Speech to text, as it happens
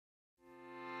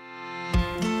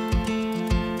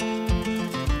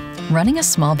Running a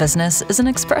small business is an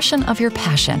expression of your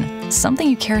passion, something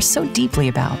you care so deeply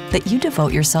about that you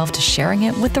devote yourself to sharing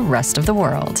it with the rest of the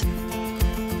world.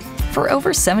 For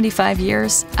over 75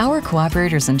 years, our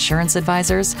Cooperators Insurance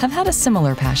Advisors have had a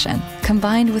similar passion,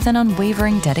 combined with an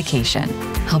unwavering dedication,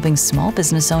 helping small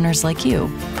business owners like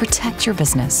you protect your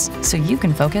business so you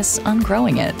can focus on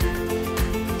growing it.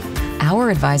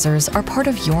 Our advisors are part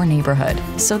of your neighborhood,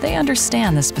 so they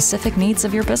understand the specific needs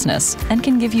of your business and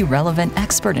can give you relevant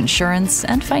expert insurance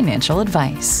and financial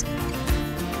advice.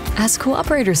 As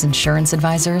Cooperators Insurance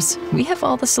Advisors, we have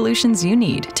all the solutions you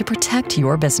need to protect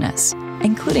your business,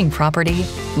 including property,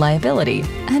 liability,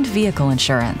 and vehicle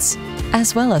insurance,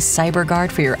 as well as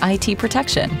CyberGuard for your IT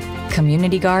protection,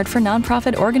 Community Guard for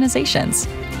nonprofit organizations,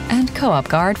 and Co-op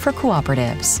Guard for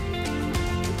cooperatives.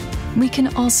 We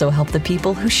can also help the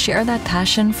people who share that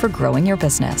passion for growing your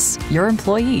business, your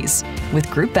employees, with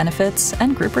group benefits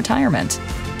and group retirement.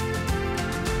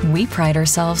 We pride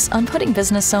ourselves on putting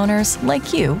business owners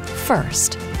like you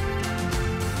first.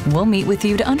 We'll meet with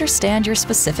you to understand your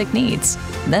specific needs,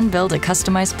 then build a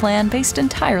customized plan based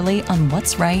entirely on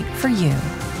what's right for you.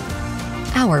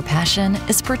 Our passion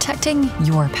is protecting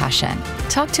your passion.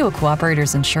 Talk to a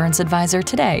Cooperators Insurance Advisor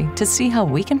today to see how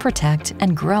we can protect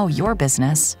and grow your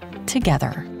business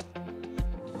together.